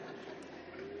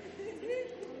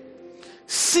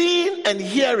 Seeing and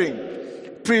hearing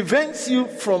prevents you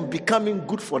from becoming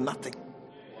good for nothing.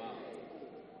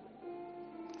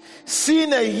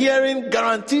 Seeing and hearing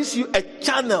guarantees you a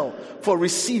channel for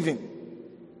receiving.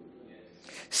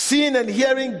 Seeing and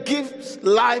hearing gives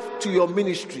life to your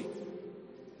ministry.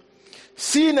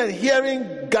 Seeing and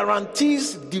hearing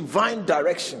guarantees divine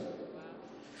direction.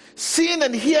 Seeing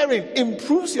and hearing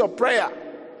improves your prayer.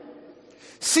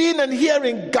 Seeing and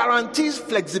hearing guarantees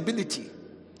flexibility.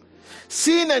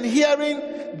 Seeing and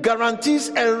hearing guarantees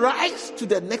a rise to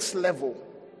the next level.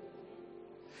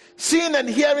 Seeing and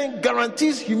hearing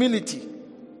guarantees humility.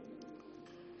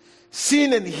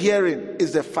 Seeing and hearing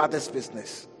is the Father's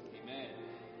business. Amen.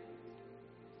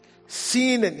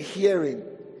 Seeing and hearing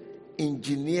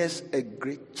engineers a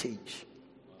great change.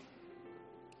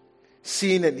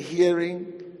 Seeing and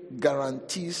hearing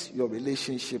guarantees your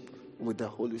relationship with the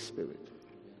Holy Spirit.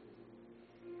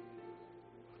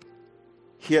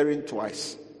 Hearing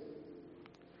twice.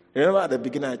 Remember at the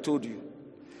beginning I told you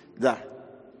that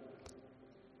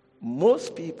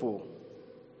most people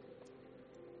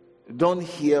don't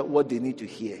hear what they need to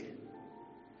hear.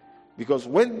 Because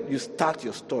when you start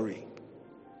your story,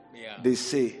 they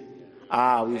say,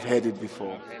 we've heard it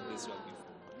before. I've heard this one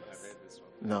before.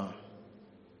 No.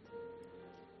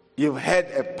 You've heard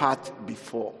a part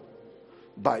before,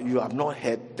 but you have not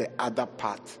heard the other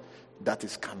part that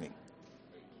is coming.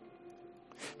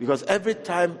 Because every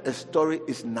time a story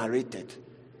is narrated,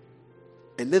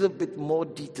 a little bit more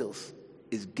details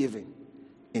is given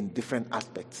in different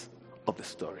aspects of the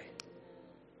story.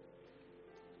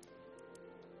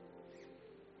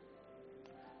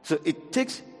 So it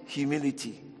takes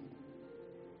humility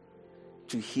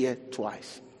to hear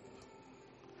twice.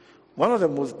 One of the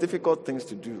most difficult things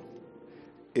to do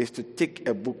is to take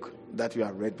a book that you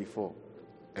have read before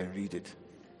and read it.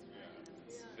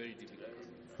 Very difficult.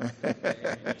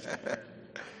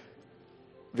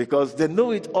 Because they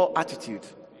know it all attitude.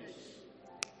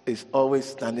 is always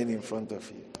standing in front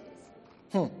of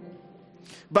you.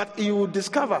 But you will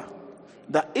discover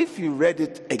that if you read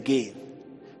it again,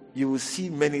 you will see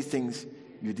many things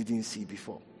you didn't see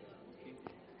before.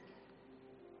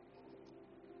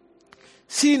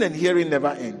 Seeing and hearing never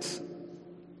ends.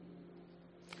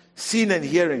 Seeing and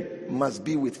hearing must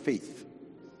be with faith.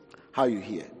 How you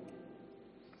hear.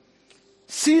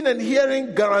 Seeing and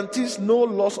hearing guarantees no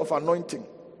loss of anointing.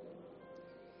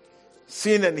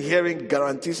 Seeing and hearing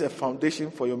guarantees a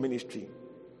foundation for your ministry.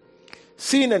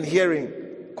 Seeing and hearing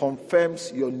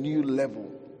confirms your new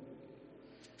level.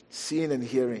 Seeing and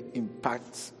hearing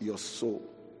impacts your soul.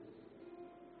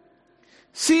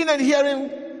 Seeing and hearing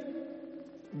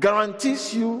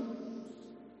guarantees you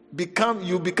become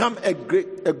a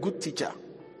good teacher.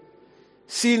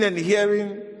 Seeing and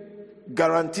hearing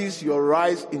guarantees your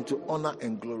rise into honor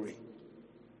and glory.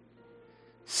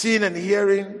 Seeing and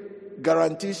hearing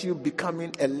guarantees you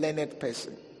becoming a learned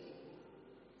person.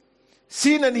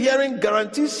 Seeing and hearing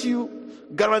guarantees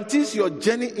your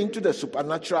journey into the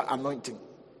supernatural anointing.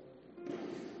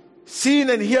 Seeing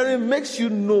and hearing makes you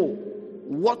know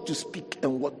what to speak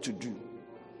and what to do.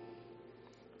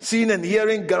 Seeing and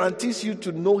hearing guarantees you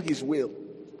to know His will.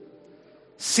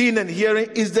 Seeing and hearing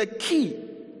is the key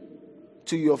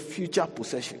to your future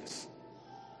possessions.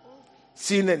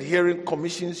 Seeing and hearing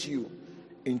commissions you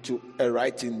into a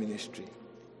writing ministry.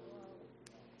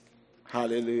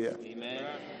 Hallelujah. Amen.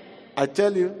 I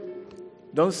tell you,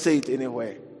 don't say it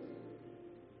anywhere.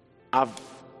 I've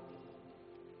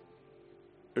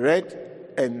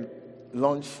read and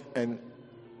launched and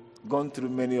gone through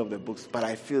many of the books, but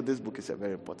I feel this book is a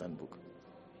very important book.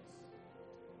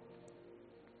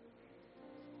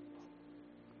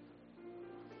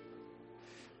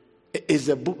 It's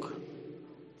a book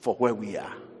for where we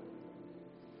are.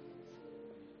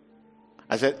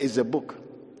 I said it's a book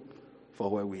for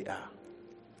where we are.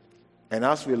 And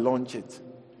as we launch it,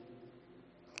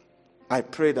 I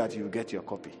pray that you get your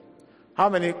copy. How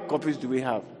many copies do we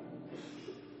have?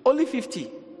 Only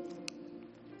 50.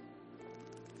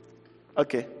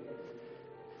 Okay.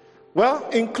 Well,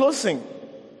 in closing,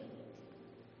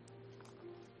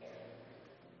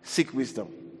 seek wisdom.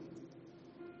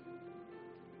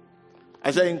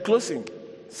 I said in closing,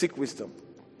 seek wisdom.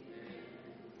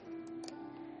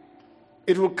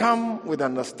 It will come with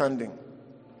understanding.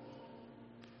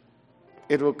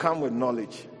 It will come with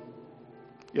knowledge.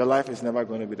 Your life is never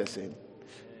going to be the same.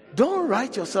 Don't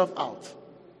write yourself out.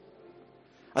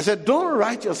 I said, don't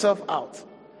write yourself out.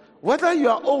 Whether you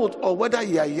are old or whether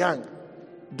you are young,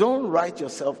 don't write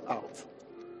yourself out.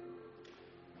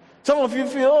 Some of you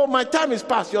feel, oh, my time is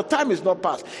past. Your time is not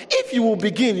past. If you will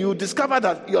begin, you will discover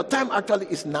that your time actually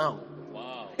is now.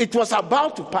 Wow. It was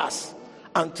about to pass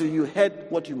until you heard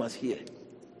what you must hear.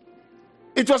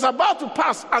 It was about to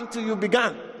pass until you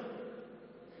began.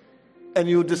 And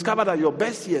you discover that your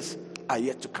best years are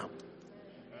yet to come.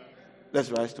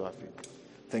 Let's rise to our feet.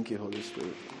 Thank you, Holy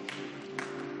Spirit.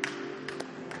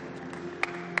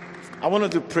 I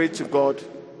wanted to pray to God.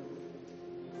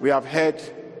 We have heard.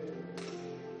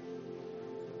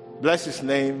 Bless His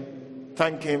name.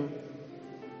 Thank Him.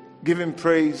 Give Him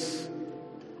praise.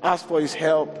 Ask for His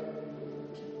help.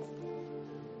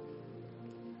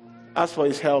 Ask for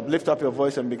His help. Lift up your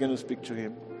voice and begin to speak to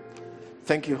Him.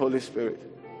 Thank you, Holy Spirit.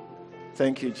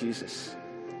 Thank you, Jesus.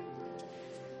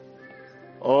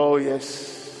 Oh,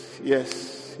 yes.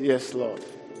 Yes. Yes, Lord.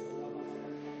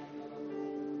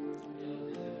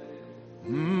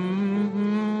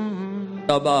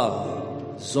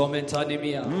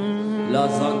 Zomentanimia,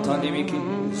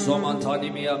 Lazantanimiki,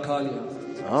 Zomantanimia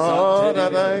Kalia. All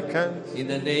that I can. In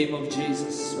the name of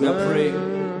Jesus, we are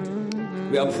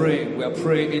praying. We are praying. We are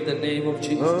praying in the name of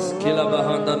Jesus. Kila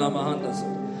bahanda na mahandas.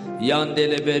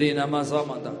 Yandele berina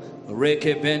mazamanda.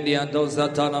 Reke bendi ando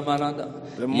zatana mananda.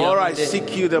 The more I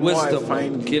seek you, the more I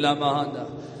find you. Kila mahanda.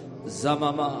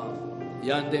 Zamama.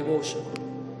 Yande bosha.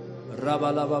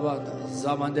 Rabala babanda.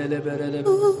 Zamandele berele.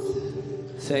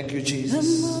 Thank you,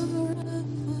 Jesus.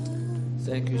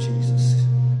 Thank you, Jesus.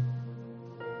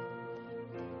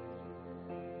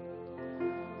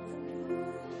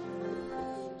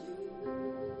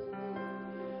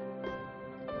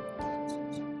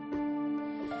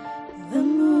 The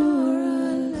more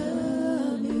I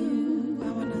love you,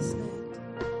 I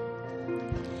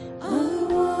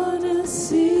wanna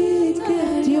sit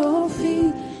at your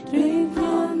feet, drink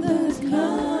from the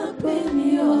cup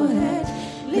in your hand,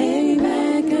 lay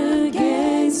back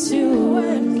against you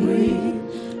and breathe,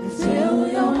 feel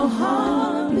your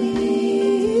heart beat.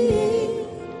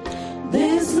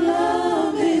 This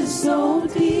love is so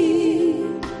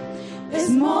deep, it's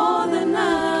more than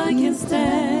I can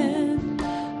stand.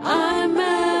 I'm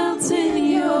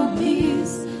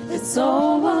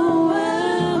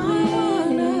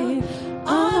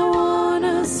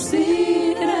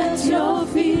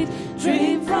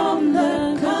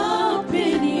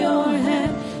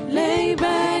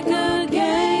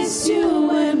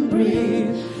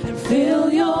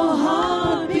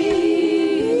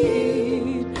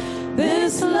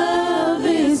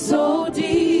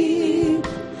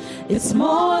It's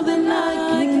more than I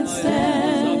can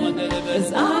stand.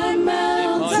 As I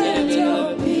melt at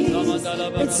your peace,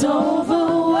 it's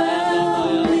overwhelming.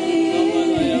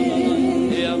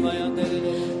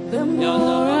 The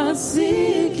more I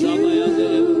seek you,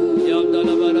 the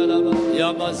more I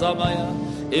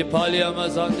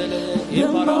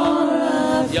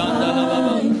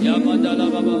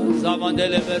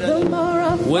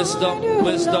Wisdom,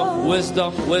 wisdom,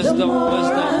 wisdom, wisdom,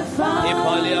 wisdom.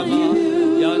 Ipaliama,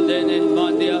 Yandene,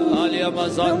 Mandia, Aliama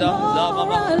Zanda,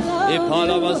 Lamama,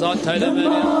 Ipalama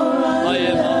Zantelemeria,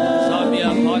 Ayema, Samia,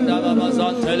 Pandalama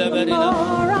Zantelemerina,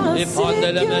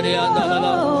 Ipandelemeria,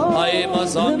 Dalala, Ayema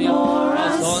Samia,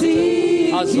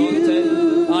 Azonte,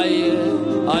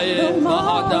 Aye,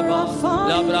 Mahadaba,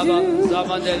 Labraba,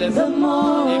 Zamandelema,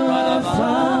 Ipalama,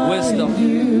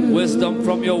 wisdom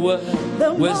from your word.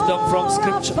 Wisdom from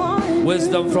scripture,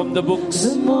 wisdom from the books,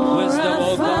 wisdom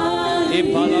of God.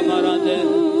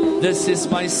 This is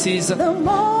my season,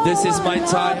 this is my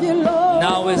time.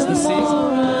 Now is the season,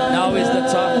 now is the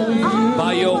time.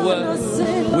 By your word,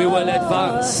 we will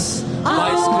advance.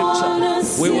 By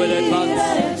scripture, we will advance.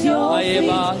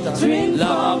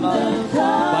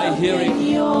 By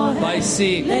hearing, by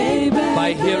seeing,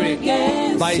 by hearing,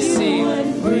 by seeing.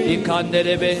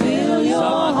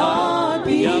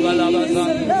 Yabalabasa,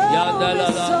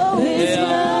 Yandalala,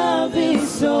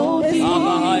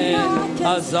 Amahaye,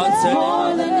 Azanse,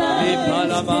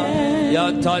 Ipalama,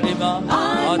 Yantanima,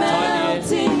 Atani,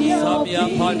 Samia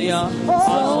Pania,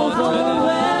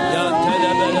 Azantele,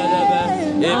 Yantelebelebe,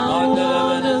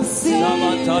 Ipandelebe,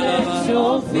 Zamantalama,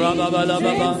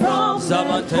 Rababalababa,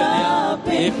 Zamantelia,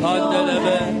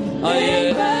 Ipandelebe,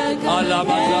 Aye,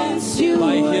 Alamaza,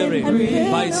 by hearing,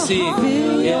 by seeing,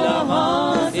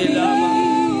 Ilama,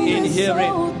 in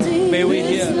hearing, may we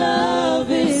hear,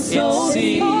 in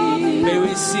seeing, may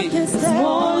we see, in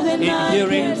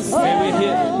hearing, may we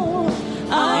hear,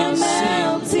 in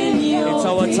seeing. It's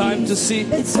our time to see,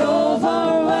 it's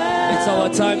our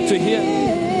time to hear.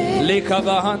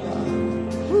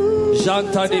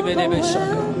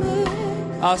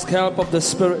 Ask help of the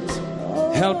Spirit,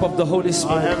 help of the Holy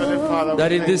Spirit, Heavenly Father,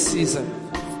 that in this season,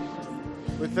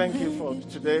 we thank you for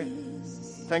today.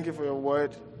 Thank you for your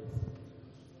word.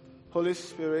 Holy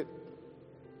Spirit,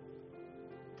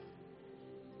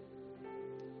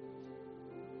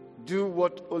 do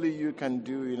what only you can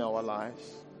do in our lives.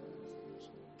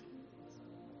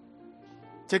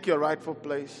 Take your rightful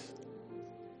place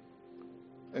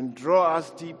and draw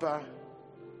us deeper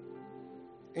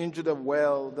into the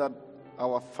well that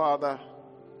our Father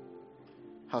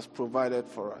has provided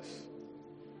for us,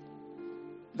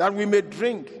 that we may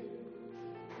drink,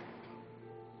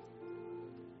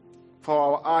 for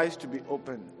our eyes to be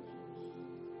open,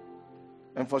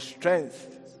 and for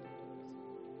strength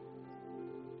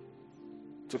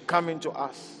to come into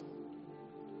us,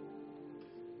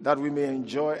 that we may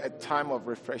enjoy a time of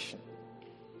refreshing.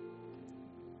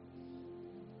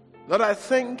 Lord, I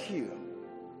thank you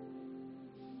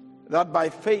that by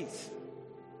faith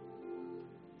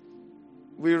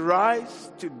we rise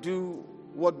to do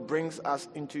what brings us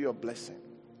into your blessing.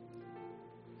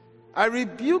 I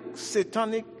rebuke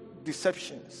satanic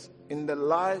deceptions in the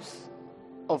lives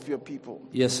of your people.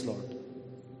 yes, Lord.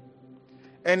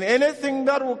 And anything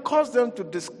that will cause them to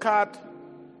discard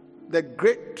the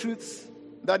great truths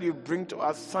that you bring to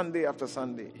us Sunday after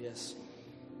Sunday. Yes.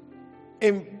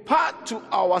 Impart to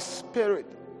our spirit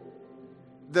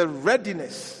the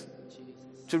readiness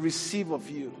to receive of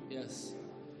you. Yes.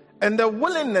 And the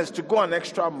willingness to go an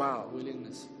extra mile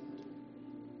Willingness.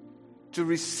 to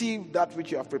receive that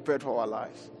which you have prepared for our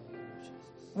lives.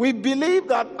 We believe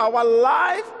that our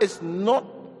life is not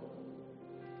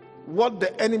what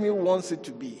the enemy wants it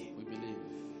to be, We believe.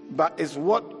 but is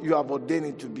what you have ordained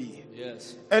it to be.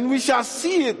 Yes. And we shall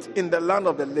see it in the land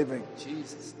of the living.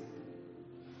 Jesus.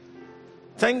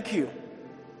 Thank you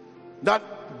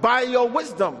that by your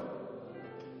wisdom,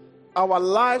 our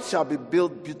lives shall be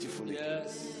built beautifully.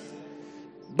 Yes.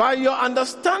 By your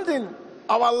understanding,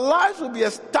 our lives will be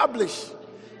established.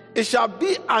 It shall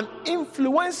be an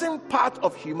influencing part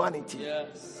of humanity.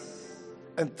 Yes.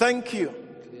 And thank you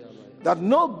that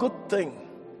no good thing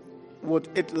would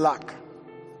it lack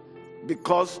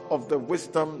because of the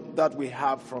wisdom that we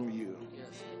have from you. Yes.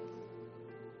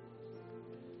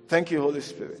 Thank you, Holy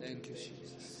Spirit. Thank you,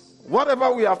 Jesus.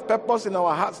 Whatever we have purpose in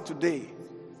our hearts today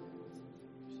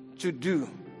to do,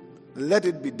 let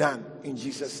it be done in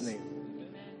Jesus' name.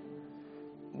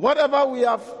 Whatever we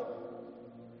have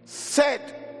said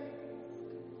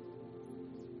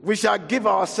we shall give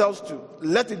ourselves to,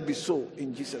 let it be so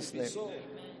in Jesus' name.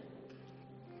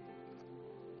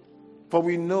 For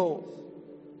we know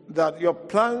that your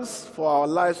plans for our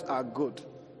lives are good.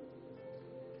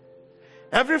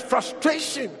 Every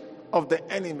frustration of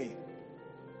the enemy,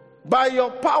 by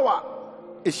your power,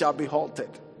 it shall be halted.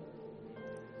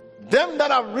 Them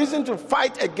that have risen to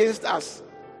fight against us,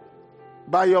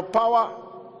 by your power,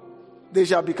 they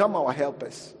shall become our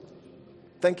helpers.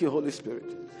 Thank you, Holy Spirit.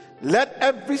 Let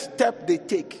every step they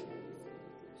take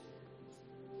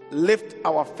lift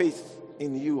our faith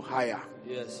in you higher.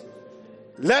 Yes.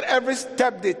 Let every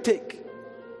step they take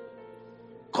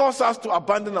cause us to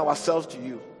abandon ourselves to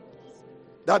you,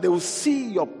 that they will see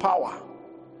your power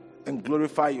and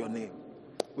glorify your name.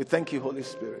 We thank you, Holy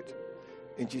Spirit,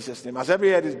 in Jesus' name. As every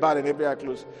head is bowed and every eye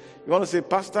closed, you want to say,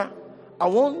 Pastor, I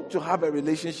want to have a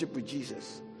relationship with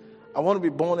Jesus. I want to be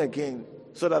born again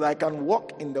so that I can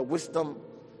walk in the wisdom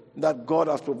that God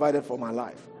has provided for my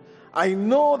life. I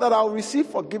know that I'll receive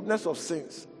forgiveness of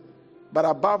sins, but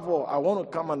above all, I want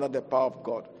to come under the power of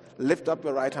God. Lift up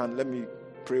your right hand. Let me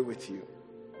pray with you.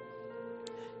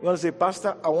 You want to say,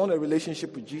 Pastor, I want a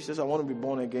relationship with Jesus. I want to be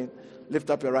born again. Lift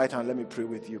up your right hand. Let me pray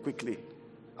with you quickly.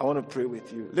 I want to pray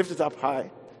with you. Lift it up high.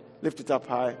 Lift it up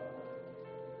high.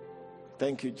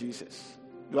 Thank you, Jesus.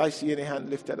 Do I see any hand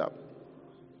lifted up?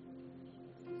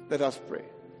 Let us pray.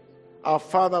 Our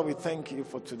Father, we thank you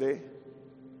for today.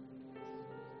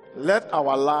 Let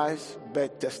our lives bear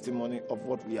testimony of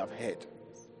what we have heard.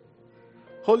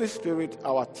 Holy Spirit,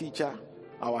 our teacher,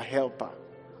 our helper,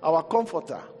 our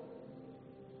comforter,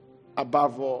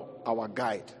 above all, our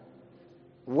guide.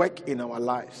 Work in our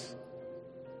lives,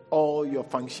 all your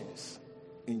functions.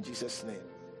 In Jesus' name,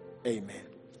 amen.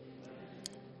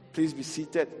 Please be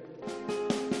seated.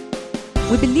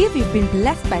 We believe you've been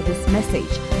blessed by this message.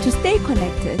 To stay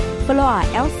connected, follow our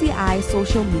LCI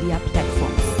social media platforms.